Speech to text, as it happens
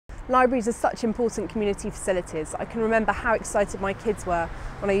Libraries are such important community facilities. I can remember how excited my kids were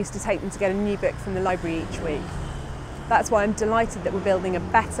when I used to take them to get a new book from the library each week. That's why I'm delighted that we're building a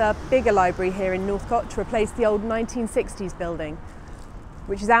better, bigger library here in Northcote to replace the old 1960s building,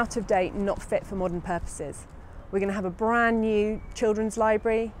 which is out of date and not fit for modern purposes. We're going to have a brand new children's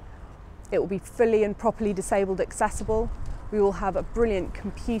library. It will be fully and properly disabled accessible. We will have a brilliant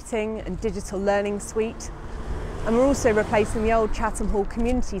computing and digital learning suite. And we're also replacing the old Chatham Hall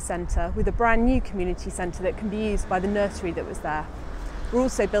Community Centre with a brand new community centre that can be used by the nursery that was there. We're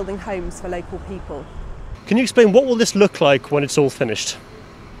also building homes for local people. Can you explain what will this look like when it's all finished?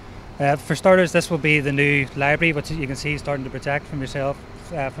 For starters, this will be the new library, which you can see starting to project from yourself,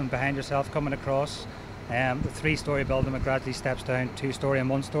 from behind yourself coming across. The 3-storey building that gradually steps down 2-storey and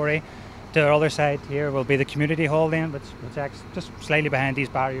 1-storey. To our other side here will be the community hall then, which projects just slightly behind these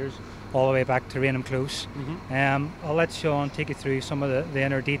barriers all the way back to Rainham Close. I'll let Sean take you through some of the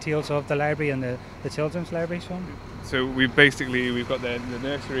inner details of the library and the children's library, Sean. So we've got the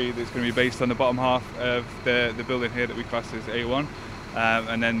nursery that's going to be based on the bottom half of the building here that we class as A1.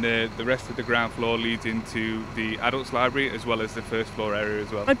 And then the rest of the ground floor leads into the adults library as well as the first floor area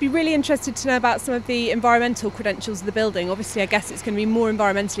as well. I'd be really interested to know about some of the environmental credentials of the building. Obviously I guess it's going to be more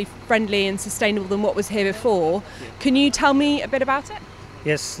environmentally friendly and sustainable than what was here before. Can you tell me a bit about it?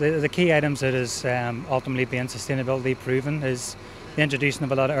 Yes, the key items that is ultimately being sustainability proven is the introduction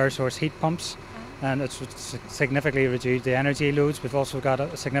of a lot of air source heat pumps, and it's significantly reduced the energy loads. We've also got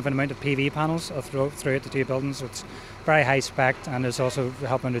a significant amount of PV panels throughout the two buildings, so it's very high spec and it's also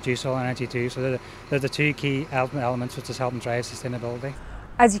helping reduce all energy too. So they're the two key elements which is helping drive sustainability.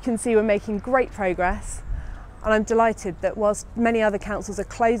 As you can see, we're making great progress, and I'm delighted that whilst many other councils are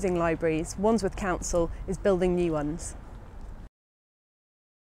closing libraries, Wandsworth Council is building new ones.